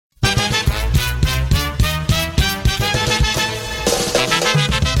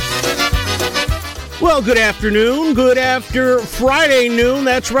Well, good afternoon. Good after Friday noon.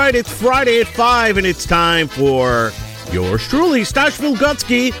 That's right. It's Friday at 5, and it's time for yours truly, Stash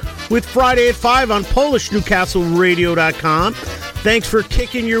Wilgutski, with Friday at 5 on PolishNewcastleRadio.com. Thanks for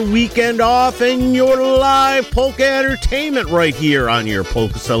kicking your weekend off and your live polka entertainment right here on your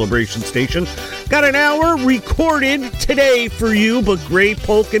polka celebration station. Got an hour recorded today for you, but great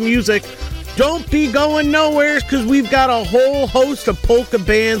polka music. Don't be going nowhere, because we've got a whole host of polka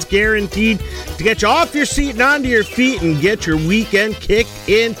bands guaranteed to get you off your seat and onto your feet and get your weekend kicked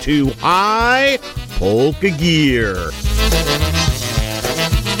into high polka gear.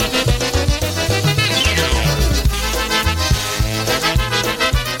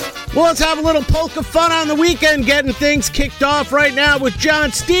 Well, let's have a little polka fun on the weekend, getting things kicked off right now with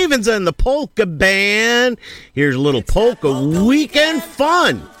John Stevens and the Polka Band. Here's a little polka weekend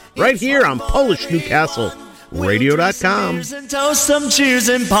fun right here on PolishNewcastleRadio.com. And toast some cheers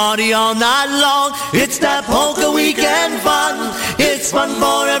and party all night long. It's that polka weekend fun. It's fun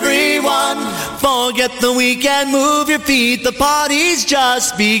for everyone. Forget the weekend, move your feet. The party's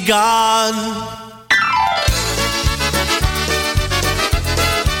just begun.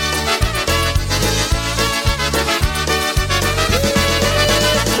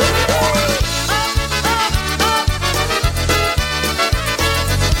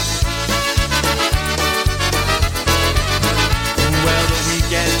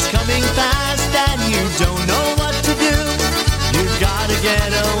 Don't know what to do. You've got to get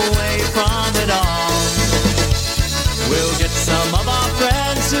away from it all. We'll get some of our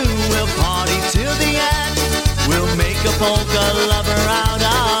friends who will party till the end. We'll make a polka lover out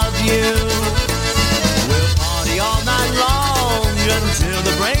of you. We'll party all night long until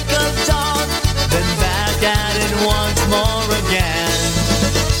the break of dawn, then back at it once more again.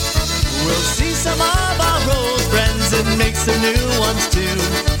 We'll see some of our old friends and make some new ones too.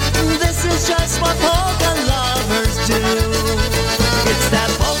 This is just what polka lovers do. It's that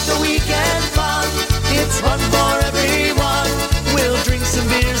polka weekend fun. It's fun for everyone. We'll drink some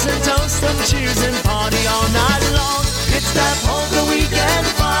beers and toast some cheers and party all night long. It's that polka weekend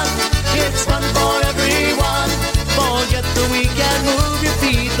fun. It's fun for everyone. Forget the weekend, move your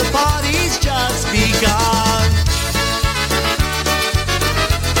feet. The party's just begun.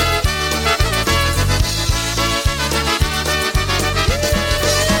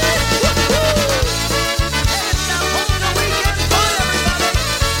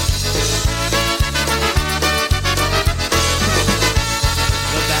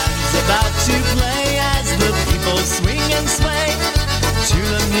 Swing and sway to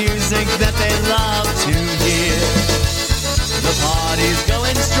the music that they love to hear. The party's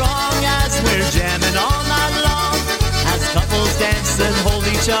going strong as we're jamming all night long, as couples dance and hold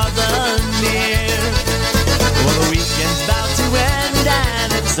each other near. Well, the weekend's about to end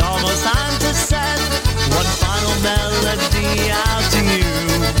and it's almost time to send one final melody out to you.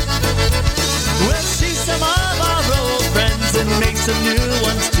 We'll see some of our old friends and make some new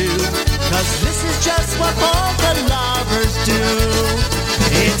ones too, 'cause this is just what polka lovers do.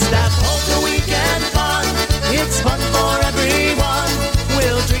 It's that polka weekend fun. It's fun for everyone.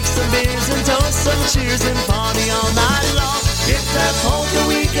 We'll drink some beers and toast some cheers and party all night long. It's that polka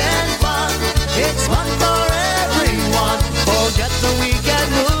weekend fun. It's fun for everyone. Forget the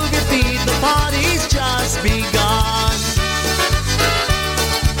weekend, move your feet. The party's just begun.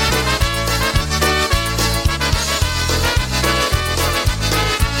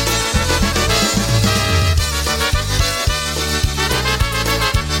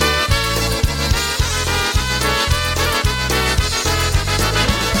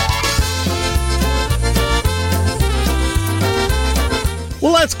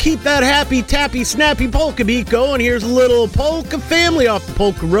 Well, let's keep that happy, tappy, snappy polka beat going. Here's a little Polka Family off the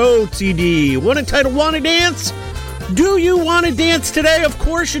Polka Road CD. One entitled Wanna Dance? Do you want to dance today? Of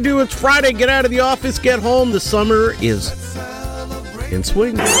course you do. It's Friday. Get out of the office, get home. The summer is in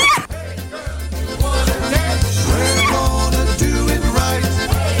swing.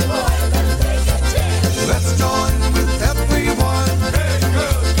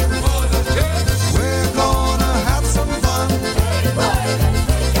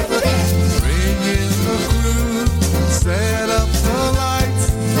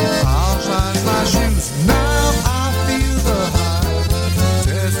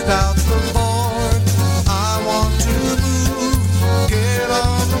 Out the board, I want to move, get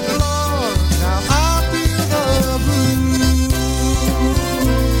on the floor.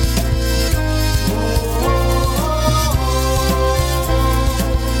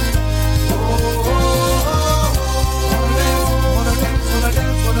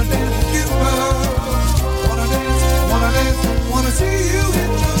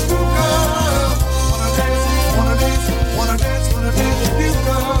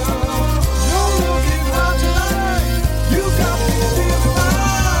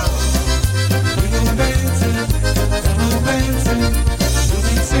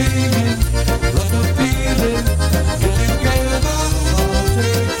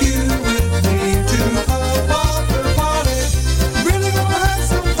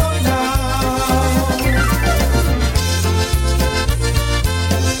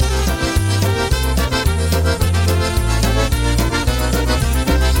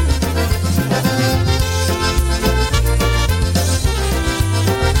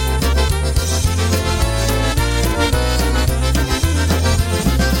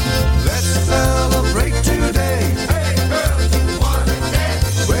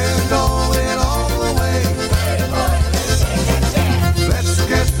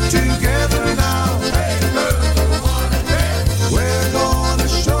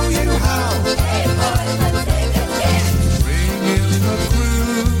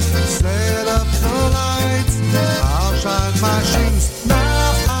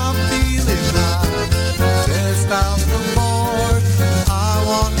 feeling high. Test out the board, I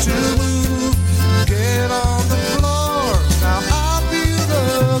want to move. Get on the floor, now I feel the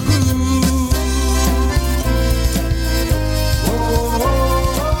groove. Oh, oh,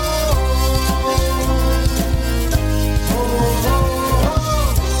 oh, oh, oh,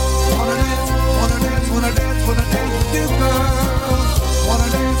 oh. Wanna dance, wanna dance, wanna dance, wanna dance with you, girl. Wanna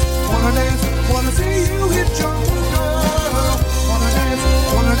dance, wanna dance, wanna see you hit your move, girl. Wanna dance,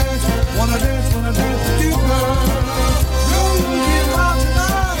 wanna dance, wanna dance, wanna dance with you, girl. Girl, you get out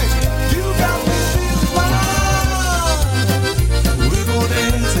tonight, you got me feeling fine. We're gonna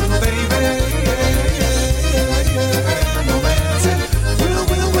dance, baby, no dancing.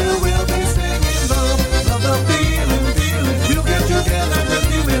 We'll be singing love the feeling. You get together, just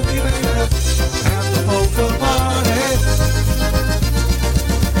you and me, baby, at the polka party.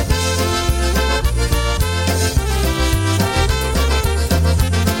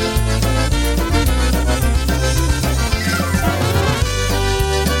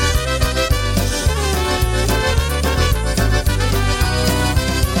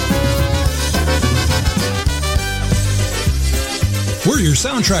 We're your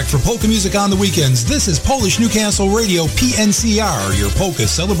soundtrack for polka music on the weekends. This is Polish Newcastle Radio, PNCR, your polka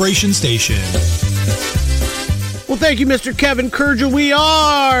celebration station. Well, thank you, Mr. Kevin Kurgel. We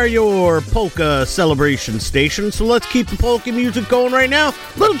are your polka celebration station, so let's keep the polka music going right now.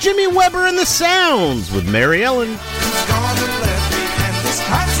 Little Jimmy Weber and the Sounds with Mary Ellen. She's gone and left me, and this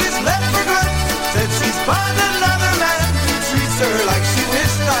time she's left for good. Said she's found another man who treats her like she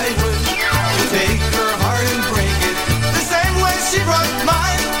wished I would. You take her heart and break it the same way she broke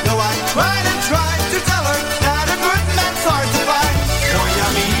mine. Though I tried and tried to tell her that a good man's hard to find. Moja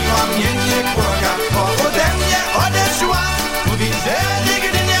miła mnie nie błaga, bo ode mnie odeszła. Mówi, że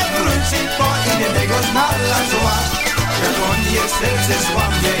nigdy nie wróci, bo innego znalazła. Jak on jej serce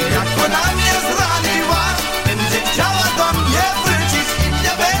złamie, jak ona mnie zraniła, będzie chciała do mnie wrócić i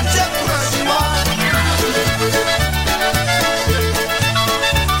mnie będzie prosiła.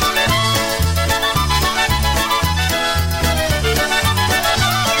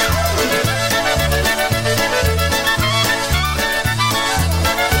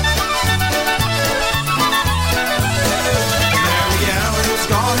 Mary Ellen's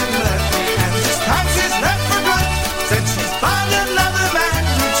gone and left me, and this time she's left for good. Said she's found another man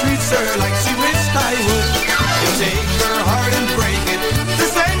who treats her like she wished I would. He'll take her heart and break it the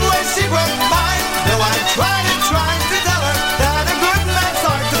same way she broke mine. Though I tried and tried to tell her that a good man's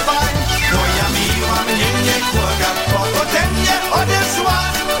hard to find. Moja miła mnie nie błaga, bo ode mnie odeszła.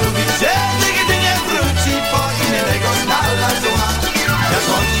 Mówi, że nigdy nie wróci, bo innego znalazła. Jak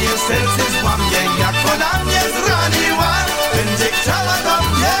on jej serce złamie, jak ona mnie zraniła, będzie chciała do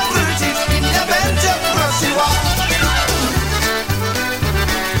mnie wrócić i mnie będzie prosiła.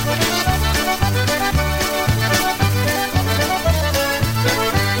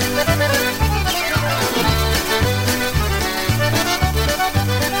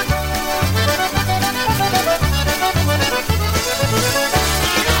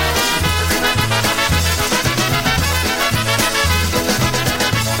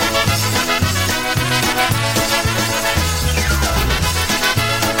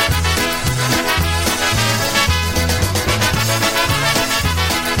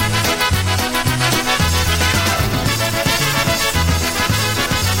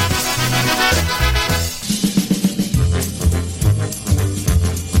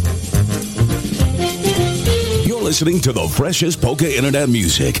 Listening to the freshest polka internet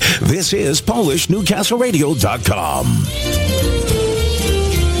music. This is PolishNewcastleRadio.com.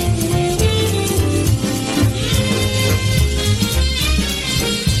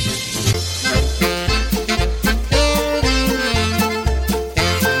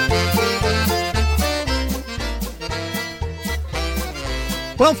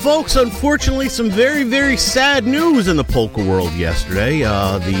 Well, folks, unfortunately, some very, very sad news in the polka world yesterday.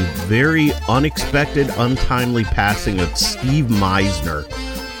 The very unexpected, untimely passing of Steve Meisner.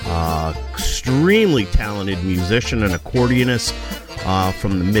 Extremely talented musician and accordionist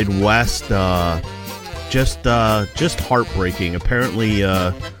from the Midwest. Just heartbreaking. Apparently,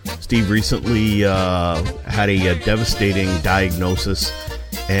 Steve recently had a devastating diagnosis,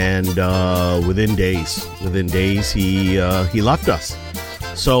 and within days, he left us.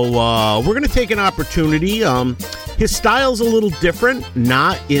 So we're going to take an opportunity. His style's a little different,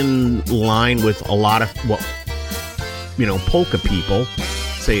 not in line with a lot of what, polka people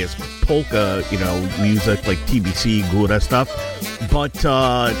say is polka, music like TBC, Gura stuff. But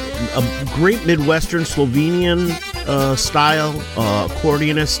a great Midwestern Slovenian style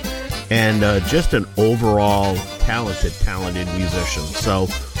accordionist, and just an overall talented musician. So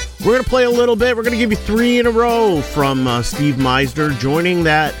We're going to play a little bit. We're going to give you 3 in a row from Steve Meisner, joining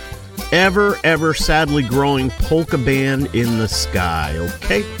that ever sadly growing polka band in the sky.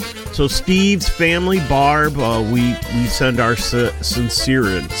 Okay, so Steve's family, Barb, we send our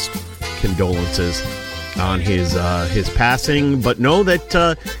sincerest condolences on his passing, but know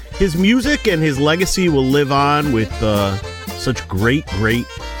that his music and his legacy will live on with such great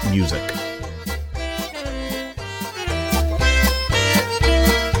music.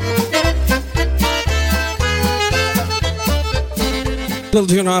 Little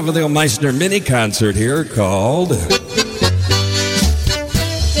tune off of the Meisner mini concert here called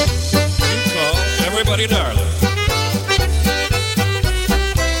Everybody Darling.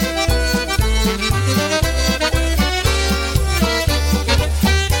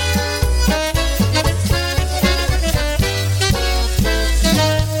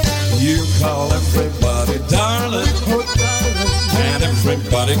 You call everybody darling, and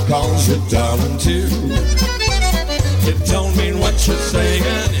everybody calls you darling too. It don't mean what you're saying,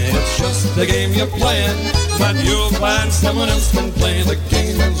 it's just the game you're playing. But you'll find someone else can play the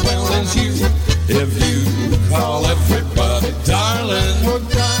game as well as you. If you call everybody darling,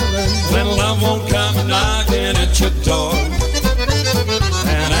 then love won't come knocking at your door.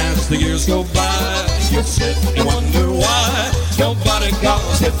 And as the years go by, you sit and wonder why nobody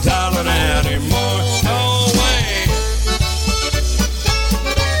calls you darling anymore. No way.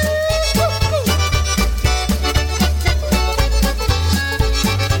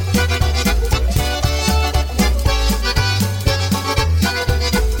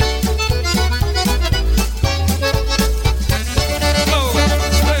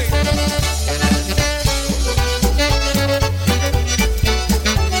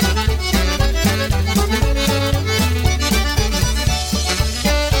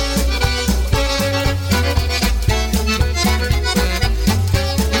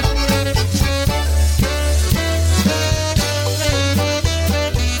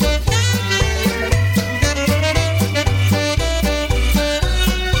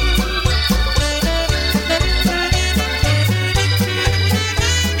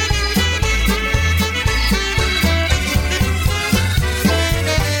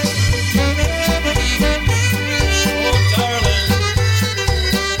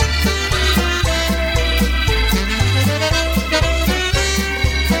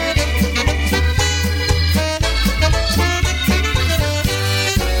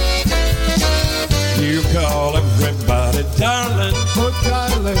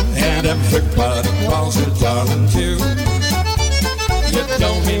 Everybody calls you darling too. You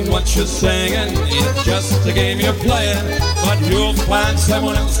don't mean what you're saying, it's just a game you're playing. But you'll find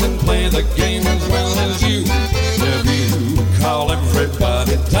someone else can play the game as well as you. If you call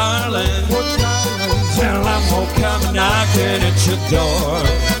everybody darling, then love won't come knocking at your door.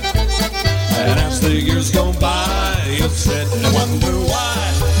 And as the years go by, you'll sit and wonder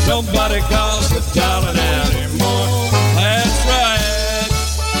why nobody calls you darling anymore. That's right.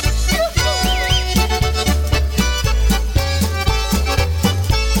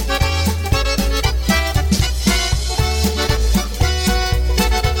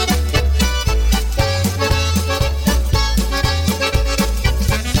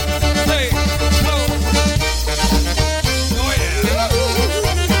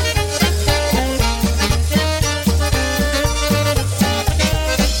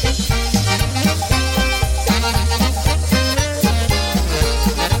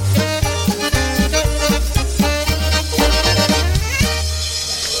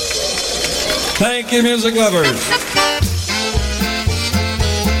 Thank you, music lovers.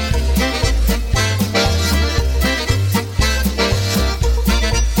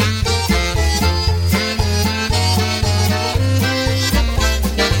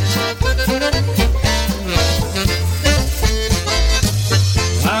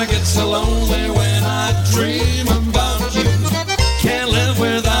 I get so lonely when I dream about you. Can't live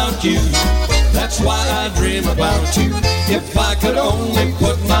without you. That's why I dream about you. If I could only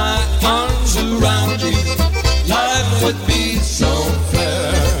put my arms around you, life would be so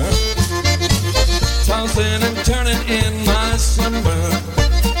fair. Tossing and turning in my slumber,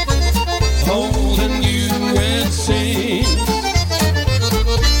 holding you it seems.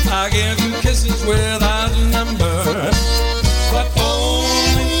 I give you kisses without number, but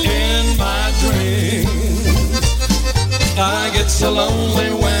only in my dreams. I get so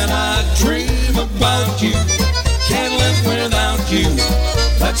lonely when I dream about you. Can't live without you.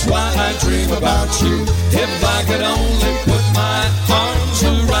 That's why I dream about you. If I could only put my arms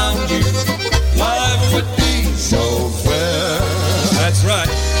around you, life would be so fair. That's right.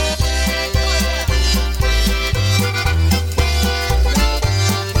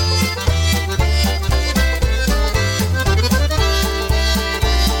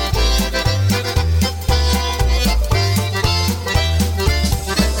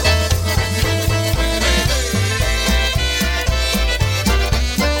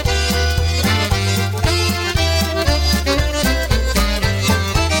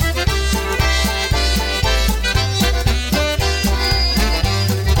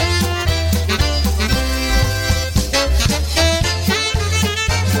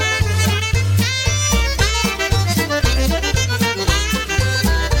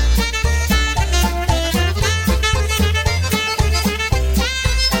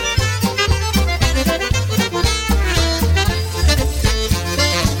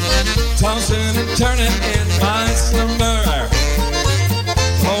 turning in my slumber,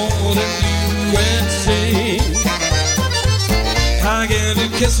 holding you and sing. I give you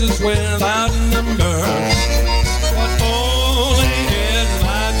kisses without number, but only in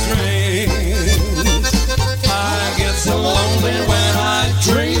my dreams. I get so lonely when I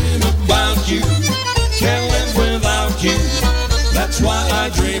dream about you. Can't live without you. That's why I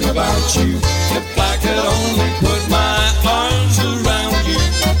dream about you. If I could only put my arms around you,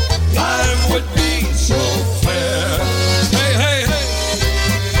 life would be so fair. Hey, hey, hey.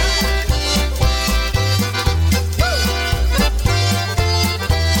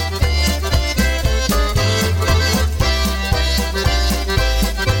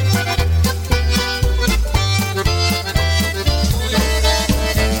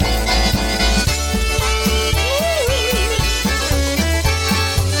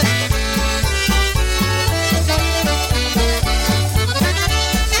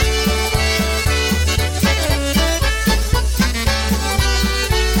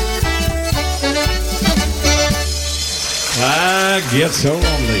 I get so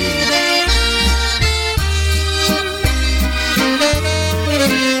lonely.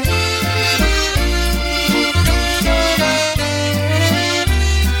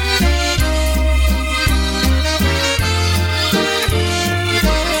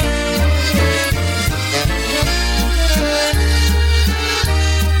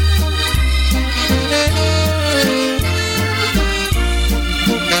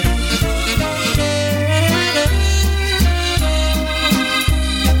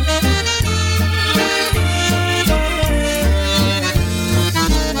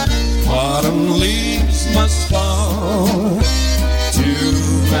 Autumn leaves must fall to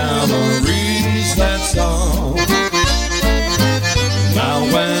memories, that's all. Now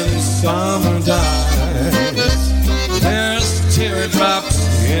when summer dies, there's teardrops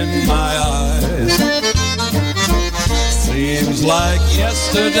in my eyes. Seems like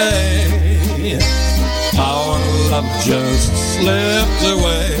yesterday our love just slipped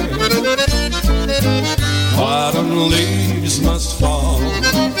away. Autumn leaves must fall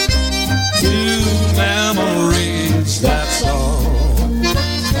to memories, that's all.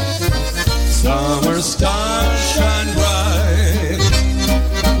 Summer stars shine bright,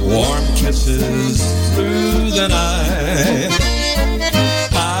 warm kisses through the night.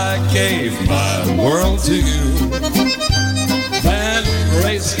 I gave my world to you, then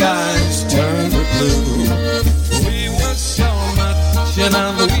gray skies turned to blue. We were so much in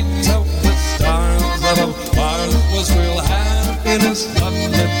love, we told the stars of ours was real happiness, loved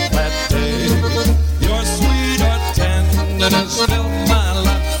it that day. Your sweetheart tenderness filled my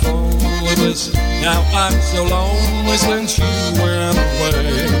life full of bliss. Now I'm so lonely since you went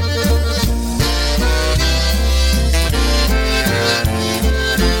away.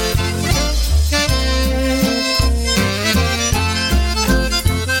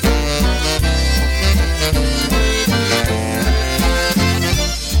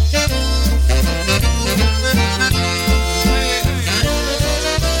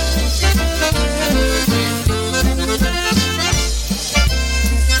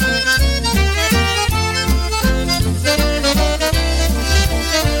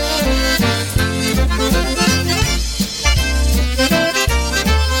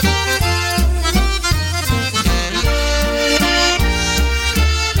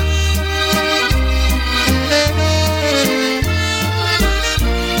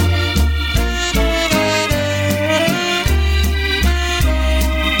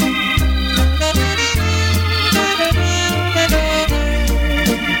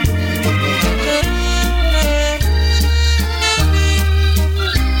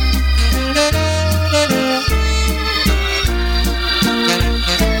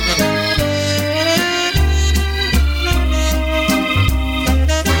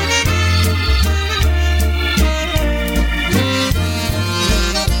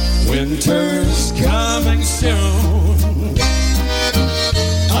 Winter's coming soon,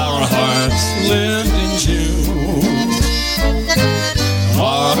 our hearts lived in June.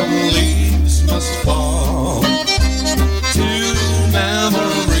 Autumn leaves must fall to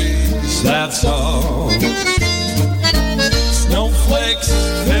memories, that's all. Snowflakes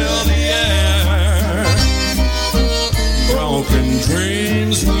fill the air, broken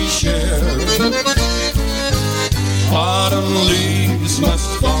dreams we share. Autumn leaves must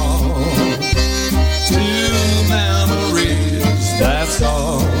fall to memories, that's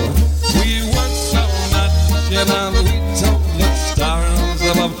all. We were so much in love, we told the stars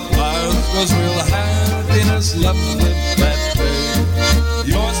above ours was real happiness, love lived that way.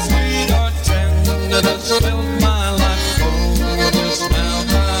 Your sweetheart tenderness filled my life full of bliss. Now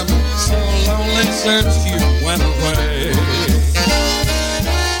I'm so lonely since you went away.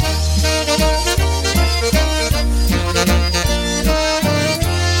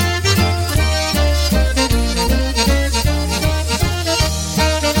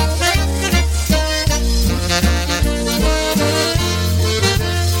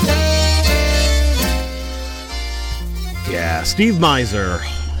 Yeah, Steve Miser.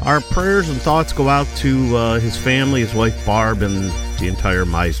 Our prayers and thoughts go out to his family, his wife Barb, and the entire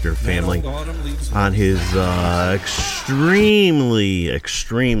Meisner family on his extremely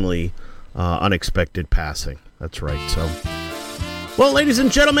unexpected passing. That's right. So, well, ladies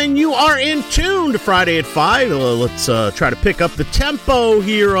and gentlemen, you are in tune to Friday at 5. Let's try to pick up the tempo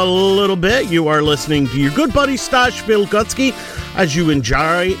here a little bit. You are listening to your good buddy Stash Wilgutsky as you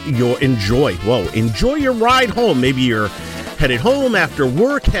enjoy your ride home. Maybe you're headed home after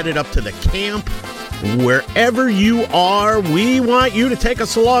work, headed up to the camp. Wherever you are, we want you to take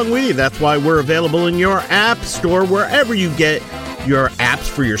us along with you. That's why we're available in your app store, wherever you get your apps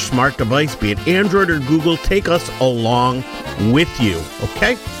for your smart device, be it Android or Google. Take us along with you,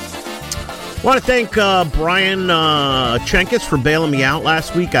 okay? I want to thank Brian Chenkis for bailing me out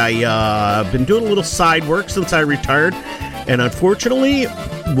last week. I've been doing a little side work since I retired, and unfortunately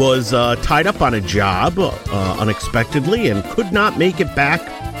was tied up on a job unexpectedly and could not make it back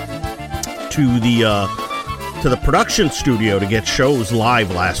to the production studio to get shows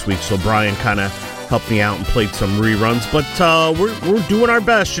live last week. So Brian kind of helped me out and played some reruns, but we're doing our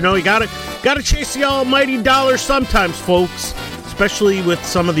best. You know, you gotta chase the almighty dollar sometimes, folks, especially with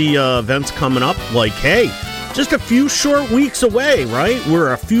some of the events coming up. Like, hey, just a few short weeks away, right?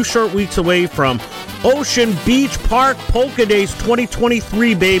 We're a few short weeks away from Ocean Beach Park Polka Days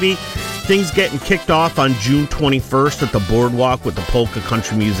 2023, baby. Things getting kicked off on June 21st at the Boardwalk with the polka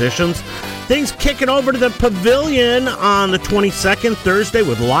country musicians. Things kicking over to the Pavilion on the 22nd, Thursday,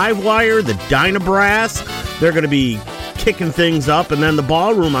 with Livewire, the Dynabrass. They're going to be kicking things up. And then the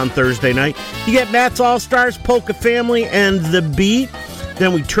Ballroom on Thursday night. You get Matt's All-Stars, Polka Family, and The Beat.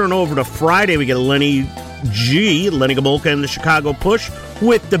 Then we turn over to Friday. We get Lenny Gomulka and the Chicago Push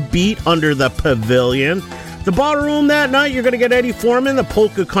with The Beat under the Pavilion. The Ballroom that night, you're going to get Eddie Foreman, the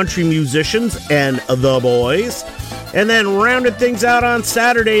Polka Country Musicians, and The Boys. And then rounding things out on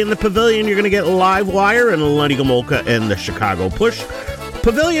Saturday in the Pavilion, you're going to get Livewire and Lenny Gomulka and the Chicago Push.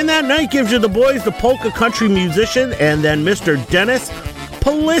 Pavilion that night gives you The Boys, the Polka Country Musician, and then Mr. Dennis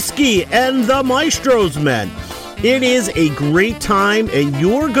Polisky and the Maestros Men. It is a great time, and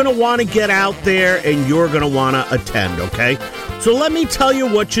you're going to want to get out there, and you're going to want to attend, okay? So let me tell you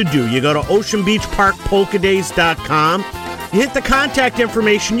what you do. You go to oceanbeachparkpolkadays.com. You hit the contact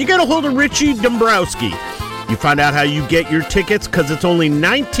information. You get a hold of Richie Dombrowski. You find out how you get your tickets, because it's only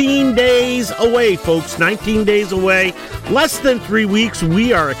 19 days away, folks. 19 days away. Less than 3 weeks.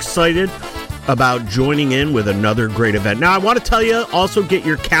 We are excited about joining in with another great event. Now, I want to tell you, also get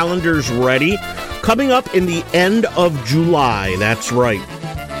your calendars ready. Coming up in the end of July. That's right.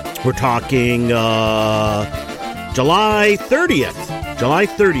 We're talking July 30th. July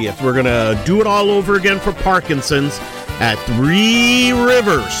 30th. We're going to do it all over again for Parkinson's at Three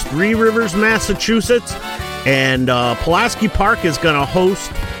Rivers, Massachusetts. And Pulaski Park is going to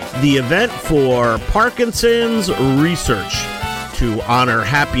host the event for Parkinson's research to honor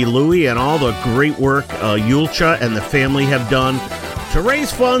Happy Louie and all the great work Yulcha and the family have done to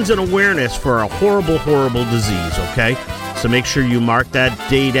raise funds and awareness for a horrible, horrible disease, okay? So make sure you mark that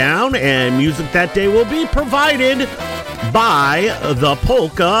day down, and music that day will be provided by the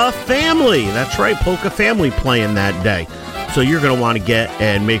Polka Family. That's right, Polka Family playing that day. So you're going to want to get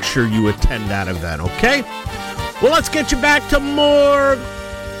and make sure you attend that event, okay? Well, let's get you back to more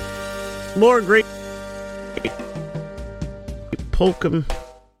great polka.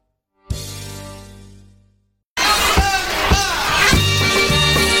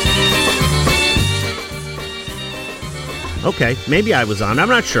 Okay, maybe I was on. I'm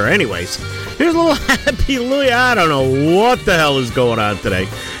not sure. Anyways, here's a little Happy Louie. I don't know what the hell is going on today.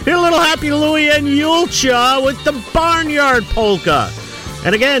 Here's a little Happy Louie and Yulcha with the Barnyard Polka.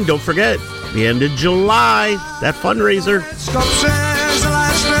 And again, don't forget, the end of July, that fundraiser.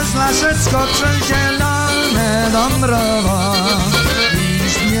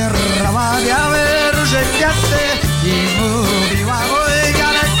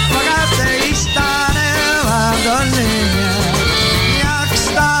 Jak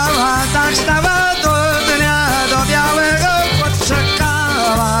stała, tak stała do dnia, do białego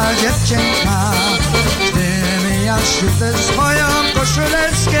podczekała dziewczynka. Gdybym ja szutę swoją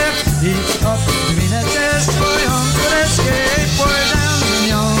koszuleczkę i odminę swoją tureckę i pójdę z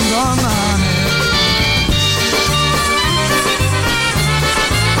nią do mamy.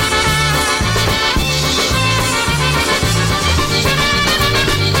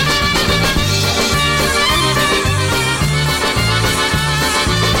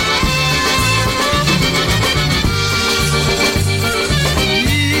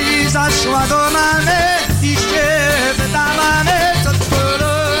 zaszła do mamy i się pyta mamy, co tu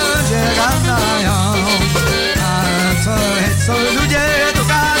ludzie gadają. A co ludzie tu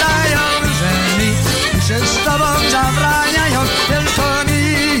gadają, że mi się z tobą zabraniają, tylko mi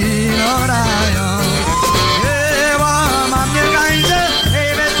ignorają. Mam nie gańce,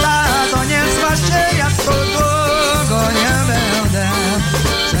 hej wyta, to nie złaście, ja tu długo nie będę.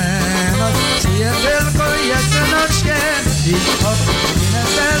 Przenoc czuję tylko jednoczkę i odpłynę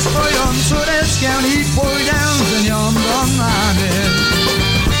ze swoją córeczkę i pójdę z nią do mamy.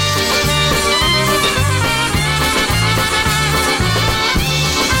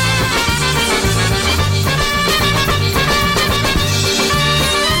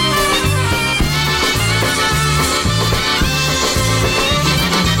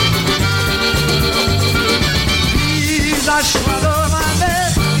 Zaszła do mamy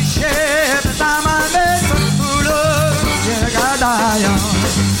i się pyta mamy, co tu ludzie gadają.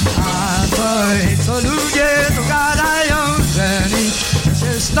 A co ludzie tu gadają, że mi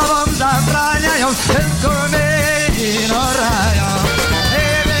się z tobą zabraniają, tylko mnie ignorają.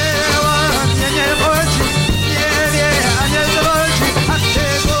 Mnie nie chodzi, nie wie, a nie zwodzi, a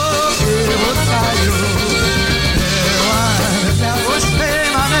tego wyłączają. Miało się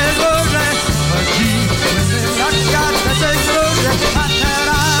mamy górze, chodzi jak te zdrowie, a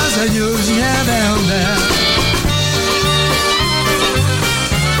teraz już nie będę.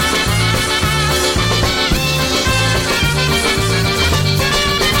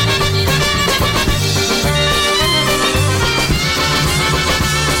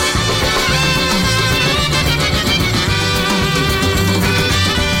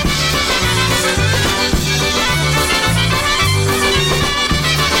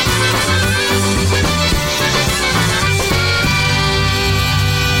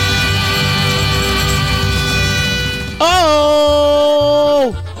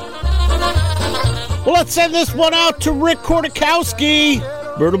 Well, let's send this one out to Rick Kordakowski,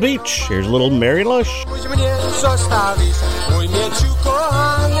 Myrtle Beach. Here's a little Mary Lush. Komuś mnie zostawisz, mój mieciu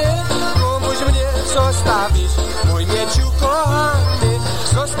kochany. Komuś mnie zostawisz, mój mieciu kochany.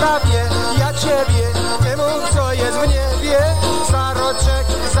 Zostawię ja ciebie, temu co jest w niebie. Za roczek,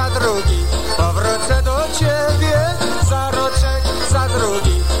 za drugi, powrócę do ciebie. Za roczek, za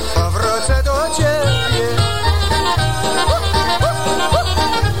drugi, powrócę do ciebie.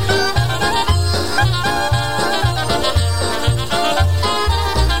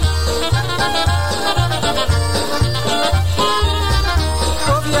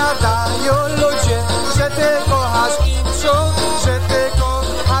 Że ty kochasz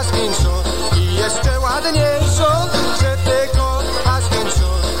większą i jeszcze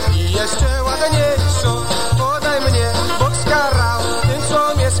ładniejszą. Podaj mnie, Bóg skarał tym,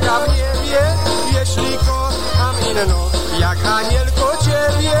 co mieszka w niebie. Jeśli kocham inną, jak anielko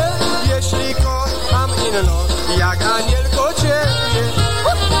ciebie. Jeśli kocham inną, jak anielko ciebie.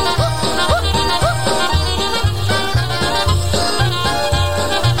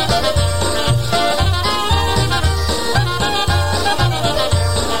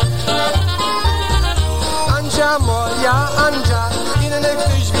 Moja Andzia, innych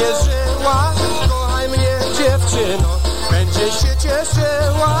tyś wierzyła. Kochaj mnie, dziewczyno, będziesz się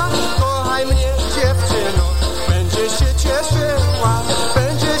cieszyła. Kochaj mnie, dziewczyno, będziesz się cieszyła.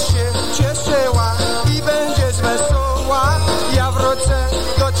 Będziesz się cieszyła i będziesz wesoła. Ja wrócę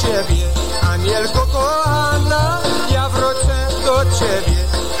do ciebie, anielko kochana. Ja wrócę do ciebie,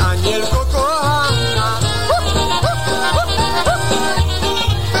 anielko kochana.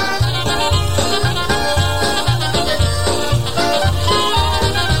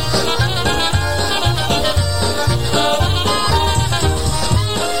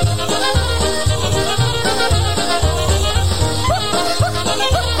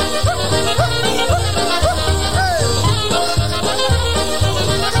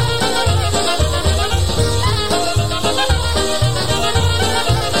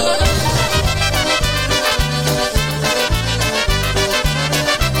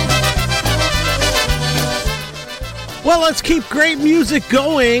 Well, let's keep great music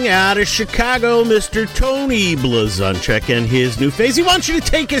going. Out of Chicago, Mr. Tony Blazonczyk and his new phase. He wants you to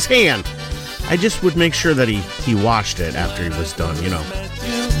take his hand. I just would make sure that he washed it after he was done, you know.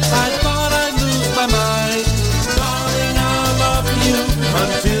 I thought I'd lose my mind. Darling, I'll love you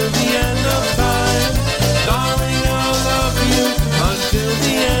until the end of time. Darling, I'll love you until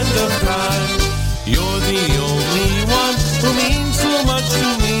the end of time. You're the only one who means so much to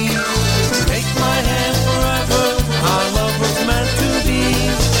me. Take my hand forever, our love was meant to be.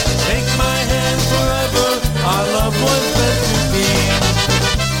 Take my hand forever, our love was meant to be.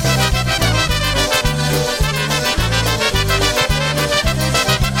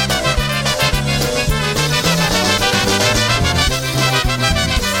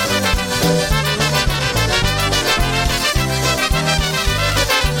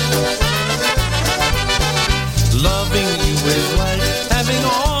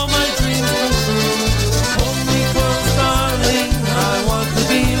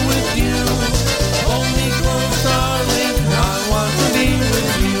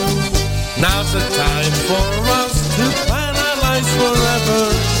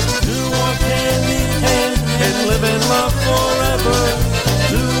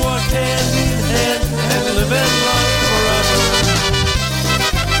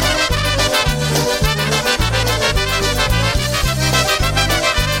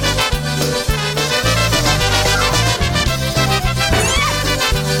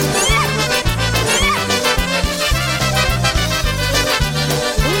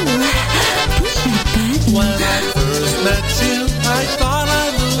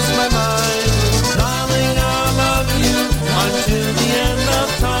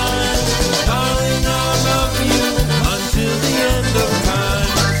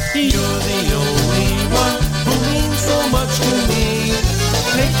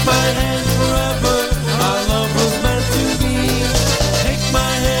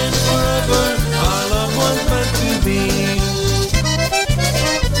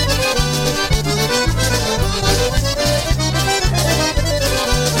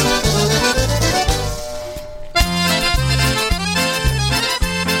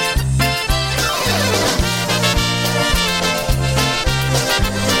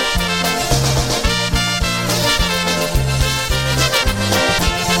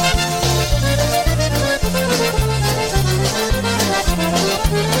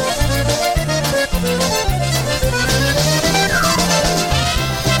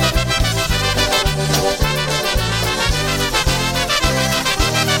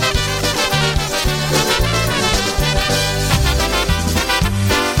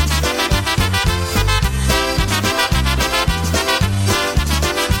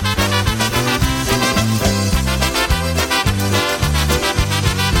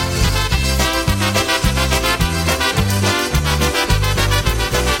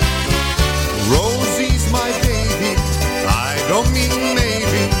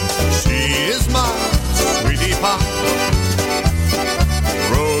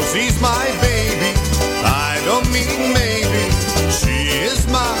 my baby. I don't mean maybe. She is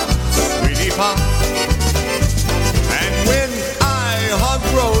my sweetie pie. And when I hug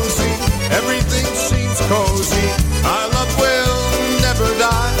Rosie, everything seems cozy. Our love will never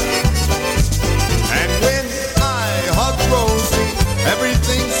die. And when I hug Rosie,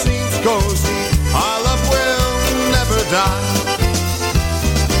 everything seems cozy. Our love will never die.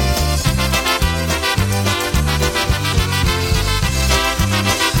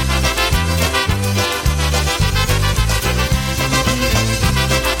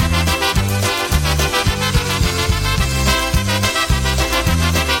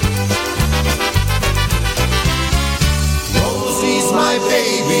 My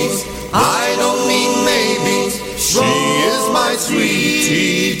baby, I don't mean maybe. She is my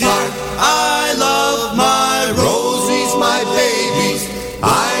sweetie pie. I love my Rosie's my baby.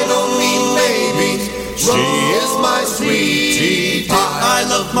 I don't mean maybe. She is my sweetie pie. I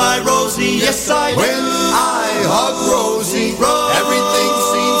love my Rosie, yes I do. When I hug Rosie, everything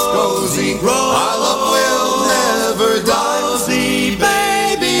seems cozy. Our love will never die. Rosie,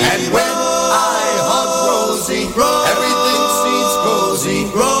 baby. And when I hug Rosie, everything seems cozy.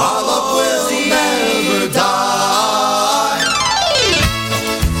 Our love will never die.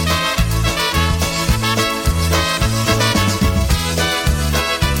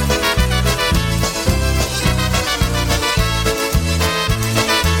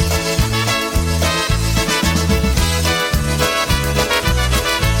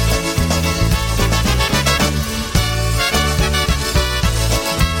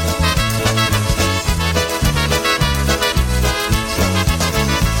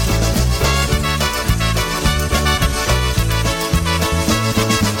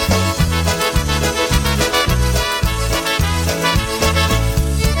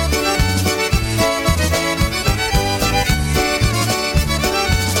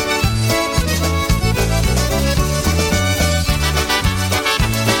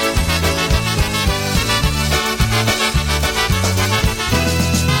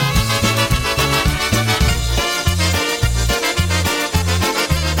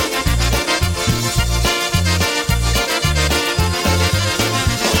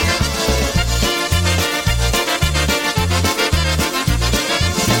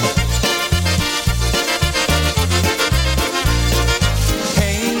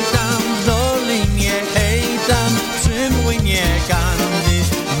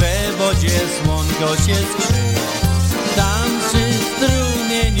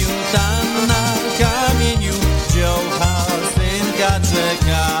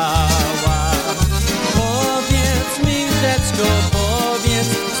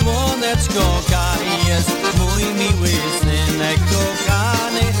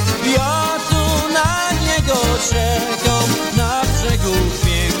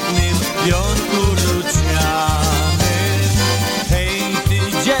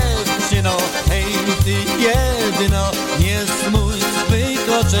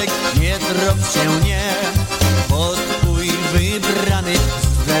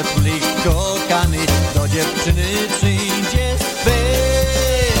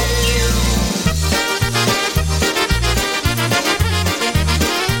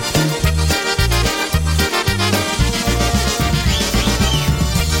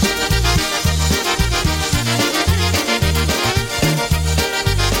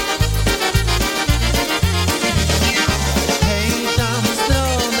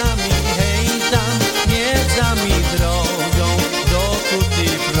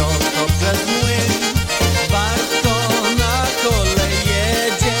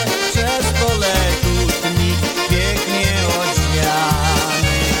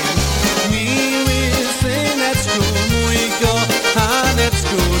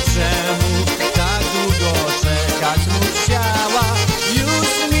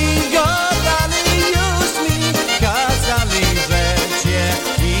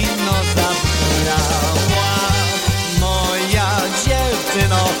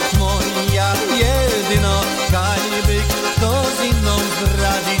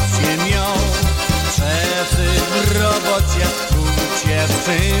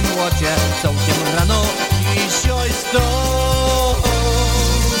 Całkiem rano i siojsto.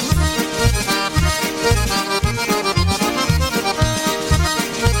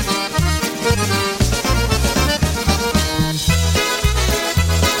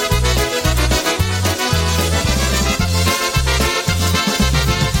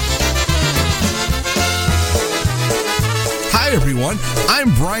 Hi everyone,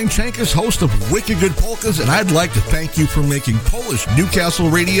 I'm Brian Chankus, host of Wicked Good Polkas, and I'd like to thank you for making Polish Newcastle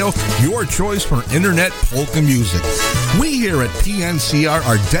Radio your choice for internet polka music. We here at PNCR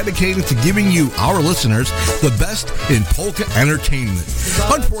are dedicated to giving you, our listeners, the best in polka entertainment.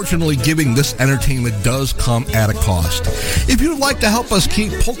 Unfortunately, giving this entertainment does come at a cost. If you'd like to help us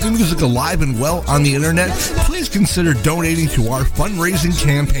keep polka music alive and well on the internet, please consider donating to our fundraising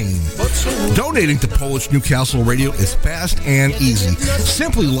campaign. Donating to Polish Newcastle Radio is fast and easy.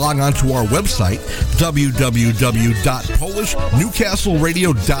 Simply log on to our website,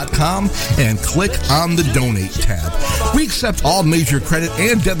 www.polishnewcastleradio.com, and click on the Donate tab. We accept all major credit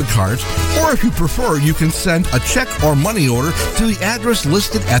and debit cards, or if you prefer, you can send a check or money order to the address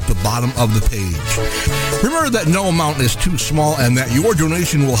listed at the bottom of the page. Remember that no amount is too small and that your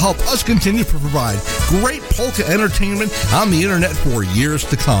donation will help us continue to provide great polka entertainment on the internet for years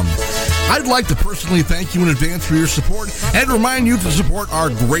to come. I'd like to personally thank you in advance for your support and remind you to support our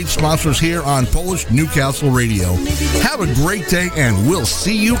great sponsors here on Polish Newcastle Radio. Have a great day, and we'll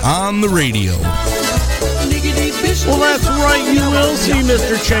see you on the radio. Well, that's right. You will see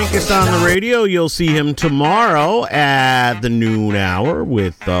Mr. Chankis on the radio. You'll see him tomorrow at the noon hour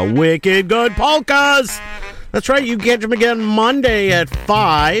with Wicked Good Polkas. That's right. You get him again Monday at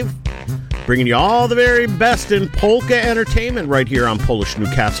 5. Bringing you all the very best in polka entertainment right here on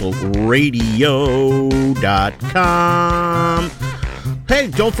PolishNewcastleRadio.com. Hey,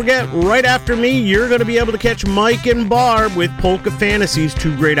 don't forget, right after me, you're going to be able to catch Mike and Barb with Polka Fantasies,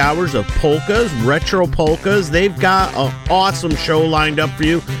 2 great hours of polkas, retro polkas. They've got an awesome show lined up for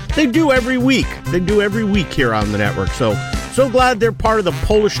you. They do every week. Here on the network. So glad they're part of the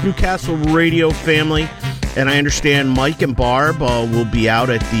Polish Newcastle Radio family. And I understand Mike and Barb will be out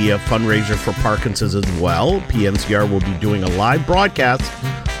at the fundraiser for Parkinson's as well. PNCR will be doing a live broadcast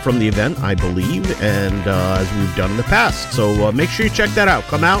from the event, I believe, and as we've done in the past. So make sure you check that out.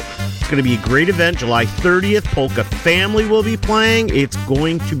 Come out. It's going to be a great event. July 30th, Polka Family will be playing. It's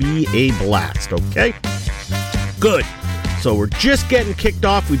going to be a blast, okay? Good. So we're just getting kicked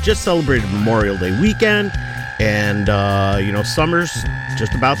off. We just celebrated Memorial Day weekend. And, summer's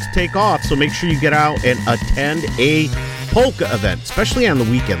just about to take off, so make sure you get out and attend a polka event, especially on the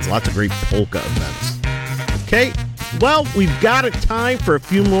weekends. Lots of great polka events. Okay, well, we've got a time for a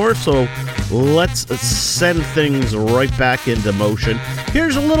few more, so let's send things right back into motion.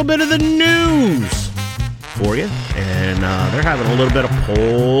 Here's a little bit of the news for you, and they're having a little bit of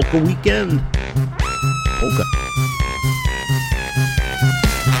polka weekend. Polka.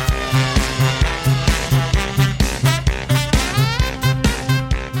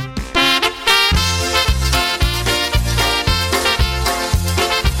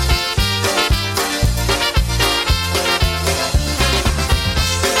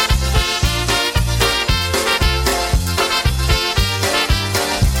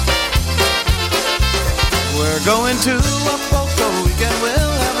 Going to a polka weekend,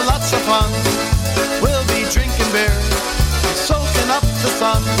 we'll have lots of fun. We'll be drinking beer, soaking up the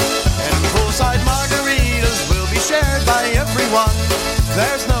sun, and poolside margaritas will be shared by everyone.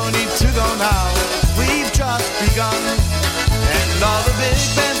 There's no need to go now, we've just begun. And all the big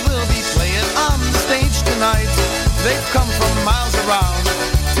bands will be playing on the stage tonight. They've come from miles around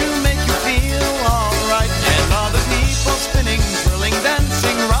to make you feel alright. And all the people spinning, twirling,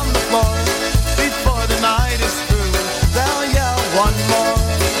 dancing around the floor. Before the night is through, they'll yell one more.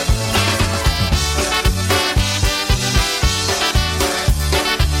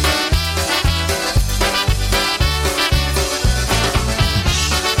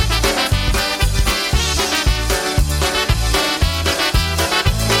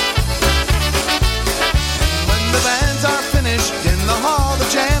 When the bands are finished in the hall, the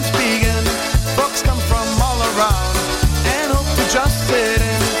jams begin. Folks come from all around and hope to just sit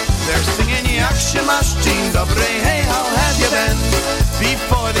in. They're singing jak się masz, dzień dobry, hey, how have you been?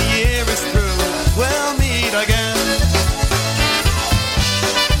 Before the year is through, we'll meet again.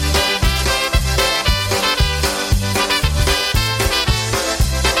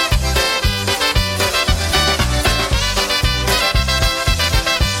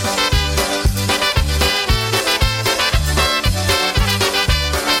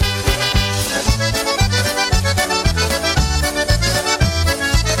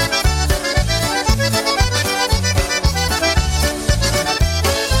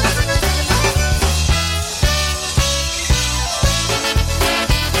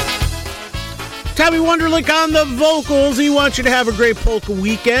 Tommy Wonderlick on the vocals. He wants you to have a great polka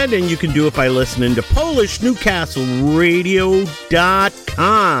weekend, and you can do it by listening to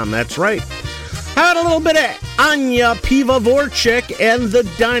PolishNewcastleRadio.com. That's right. How about a little bit of Anya Pivovarczyk and the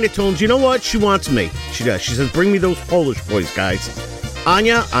Dynatones? You know what? She wants me. She does. She says, bring me those Polish boys, guys.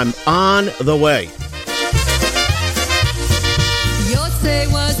 Anya, I'm on the way. Jose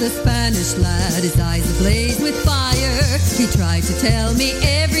was a Spanish lad, his eyes ablaze with fire. He tried to tell me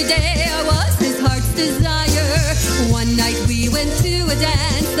every day I was his heart's desire. One night we went to a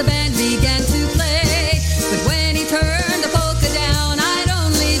dance, the band began to play. But when he turned the polka down, I'd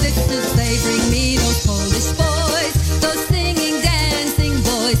only this to say, bring me those Polish boys, those singing, dancing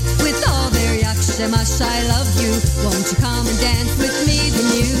boys, with all their yaksemash, I love you. Won't you come and dance with me? The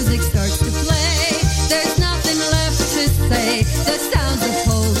music starts to play. There's nothing left to say. The sounds of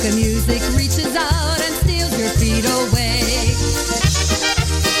polka music reaches out and steals your feet away.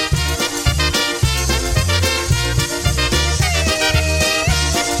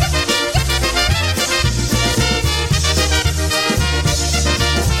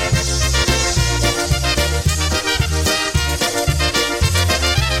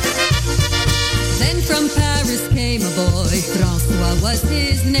 Then from Paris came a boy, Francois was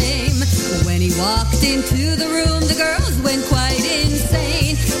his name. When he walked into the room, the girls went quite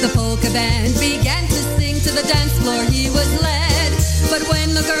insane. The polka band began to sing, to the dance floor he was led. But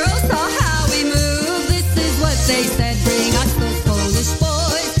when the girls saw how he moved, this is what they said: bring us those Polish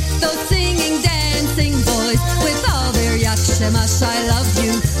boys, those singing, dancing boys, with all their yaksemash, I love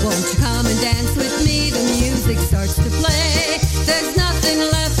you. Won't you come and dance with me? The music starts to play. There's nothing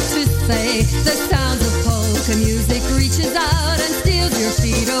left to say. The sound of polka music reaches out and steals your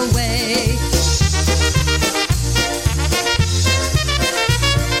feet away.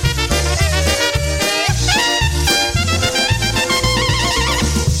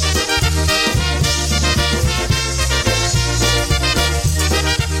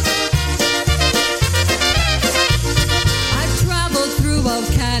 I've traveled throughout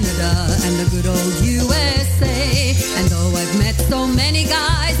Canada and the good old USA, and though I've met so many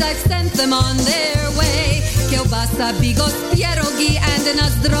guys, I've sent them on their way. Kiełbasa, bigos, pierogi, and na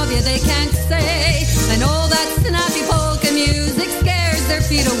zdrowie they can't say. And all that snappy polka music scares their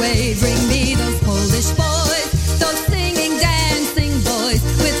feet away. Bring me those Polish boys, those singing, dancing boys,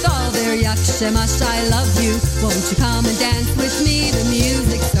 with all their yaksemash, I love you. Won't you come and dance with me? The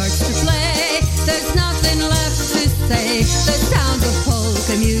music starts to play. There's nothing left to say. The sound of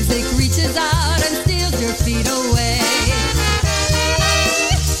polka music reaches out and steals your feet away.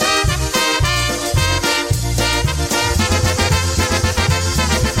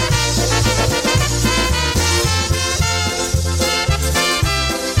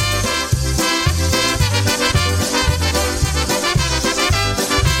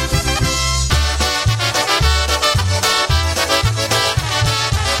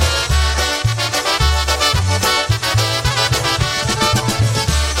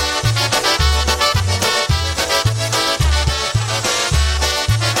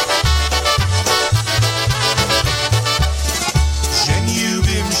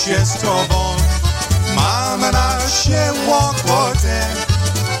 się z tobą, mam na się łokotę.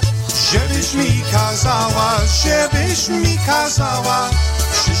 Żebyś mi kazała,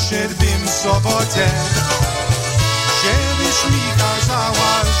 przyszedłbym w sobotę. Żebyś mi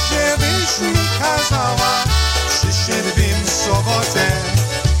kazała, przyszedłbym w sobotę.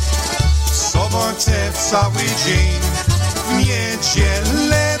 W sobotę w cały dzień, w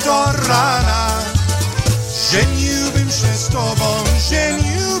niedzielę do rana. Żeniłbym się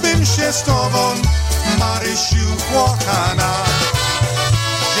z tobą, Marysiu kochana.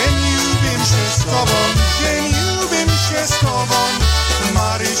 Żeniłbym się z tobą,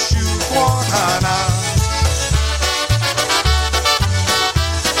 Marysiu kochana.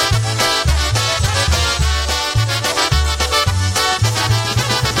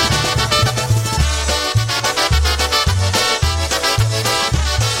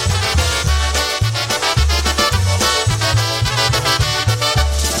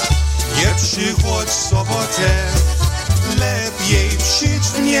 Przychodź w sobotę, lepiej przyjdź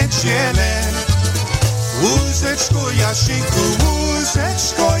w niedzielę. Łóżeczko Jasinku,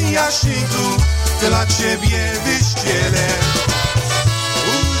 dla ciebie wyścielę.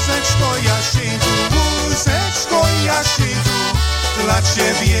 Łóżeczko Jasinku, dla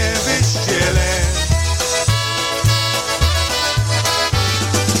ciebie wyścielę.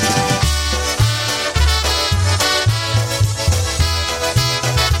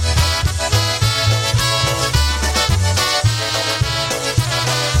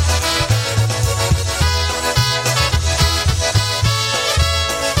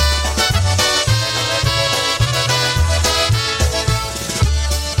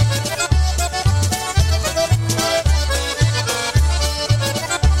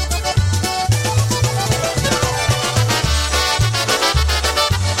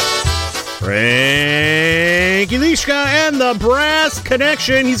 Frankie Lishka and the Brass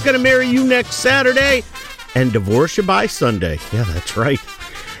Connection. He's going to marry you next Saturday. and Divorce You by Sunday. Yeah, that's right.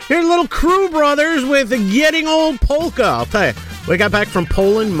 Here's Little Crew Brothers with Getting Old Polka. I'll tell you, when I got back from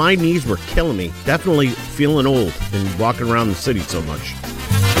Poland, my knees were killing me. Definitely feeling old and walking around the city so much.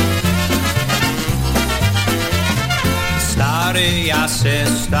 Stary, ja se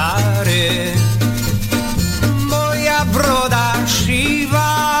stary, moja broda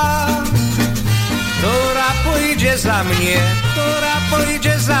siwa, która pójdzie za mnie,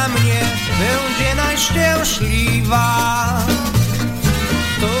 będzie najszczęśliwa.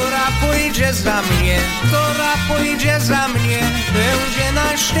 Która pójdzie za mnie, będzie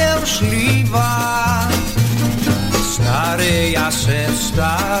najszczęśliwa. Stary, ja se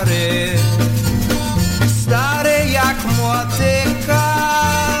stary jak młotyka,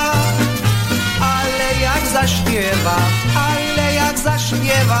 ale jak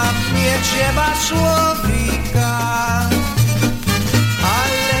zaśpiewam, nie trzeba słowika.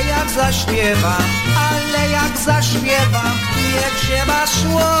 Ale jak zaśpiewam, nie trzeba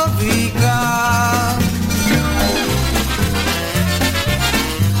słowika.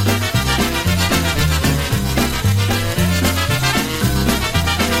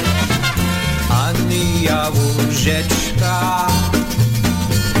 Ani ja łóżeczka,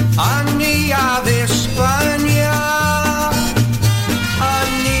 ani ja wyspania,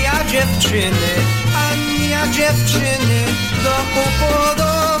 ani ja dziewczyny do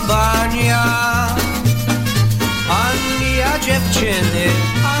upodobania. Ani ja dziewczyny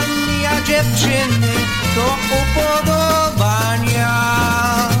do upodobania.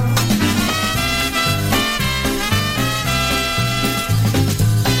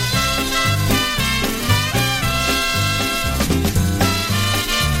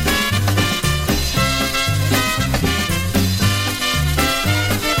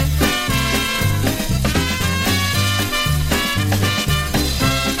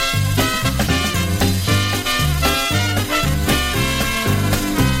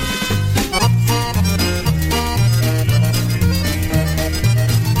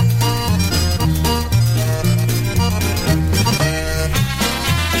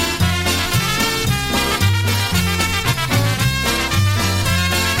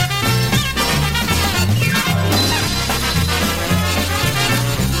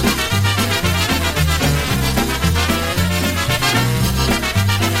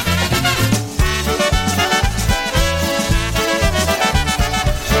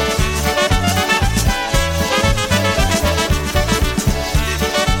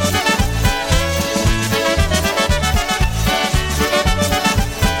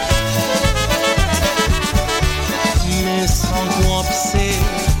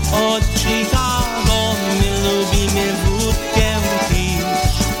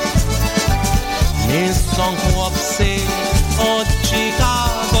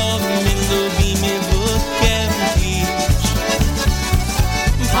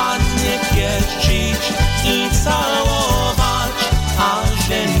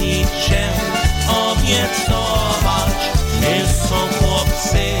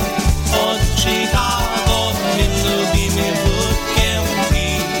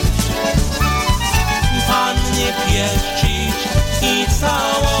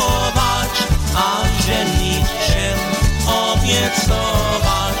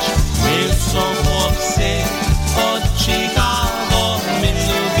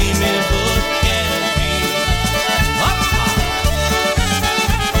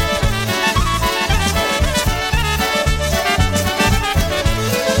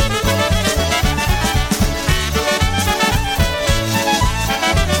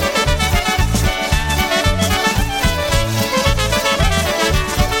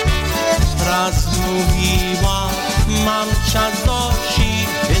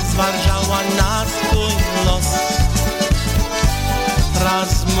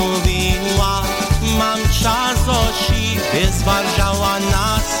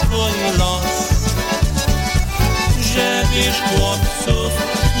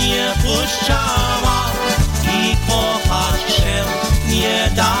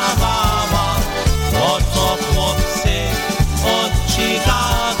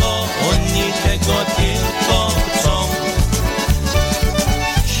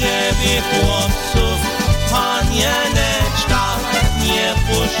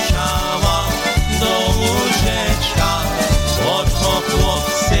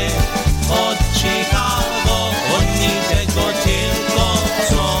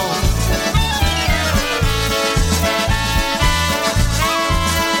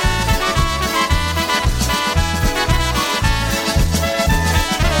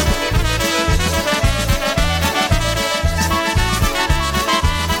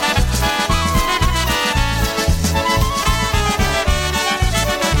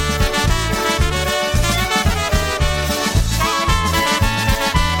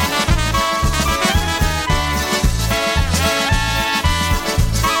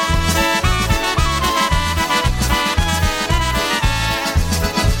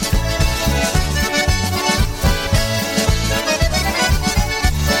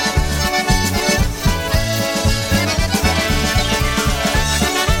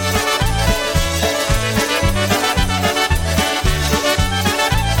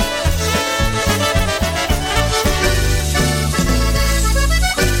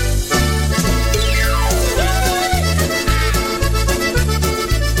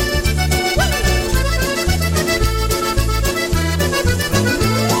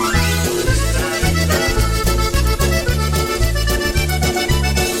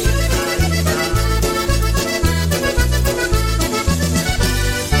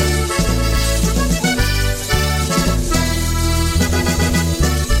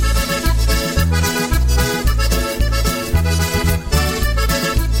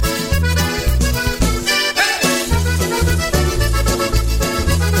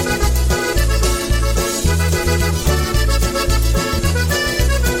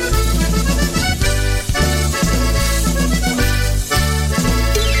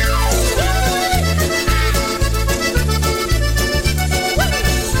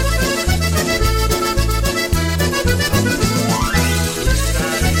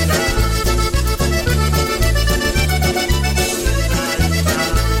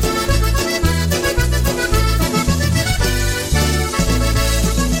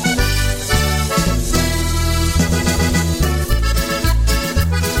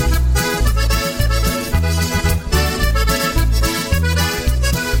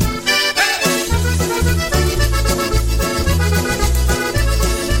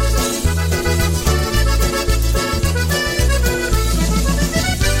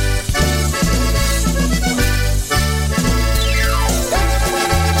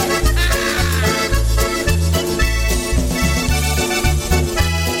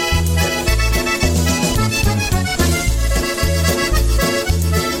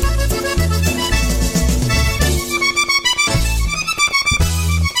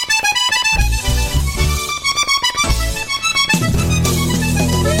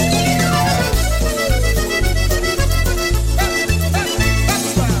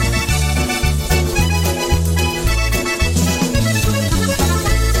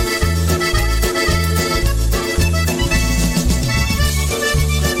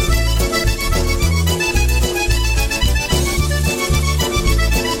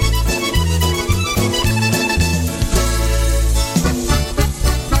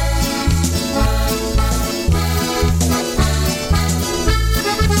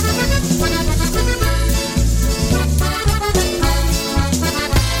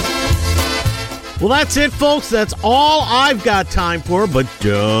 that's it, folks. That's all I've got time for. But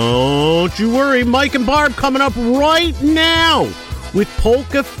don't you worry. Mike and Barb coming up right now with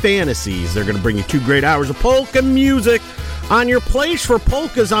Polka Fantasies. They're going to bring you 2 great hours of polka music on your place for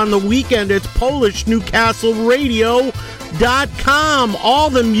polkas on the weekend. It's PolishNewcastleRadio.com. All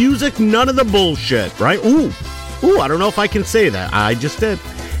the music, none of the bullshit, right? Ooh, I don't know if I can say that. I just did.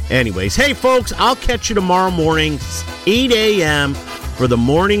 Anyways, hey, folks, I'll catch you tomorrow morning, 8 a.m., for the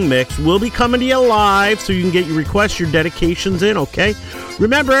morning mix. We'll be coming to you live so you can get your requests, your dedications in, okay?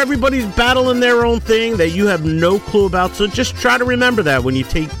 Remember, everybody's battling their own thing that you have no clue about, so just try to remember that when you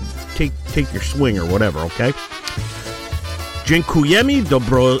take your swing or whatever, okay? Dziękujemy,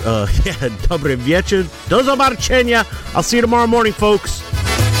 dobre wieczór, do zobaczenia. I'll see you tomorrow morning, folks.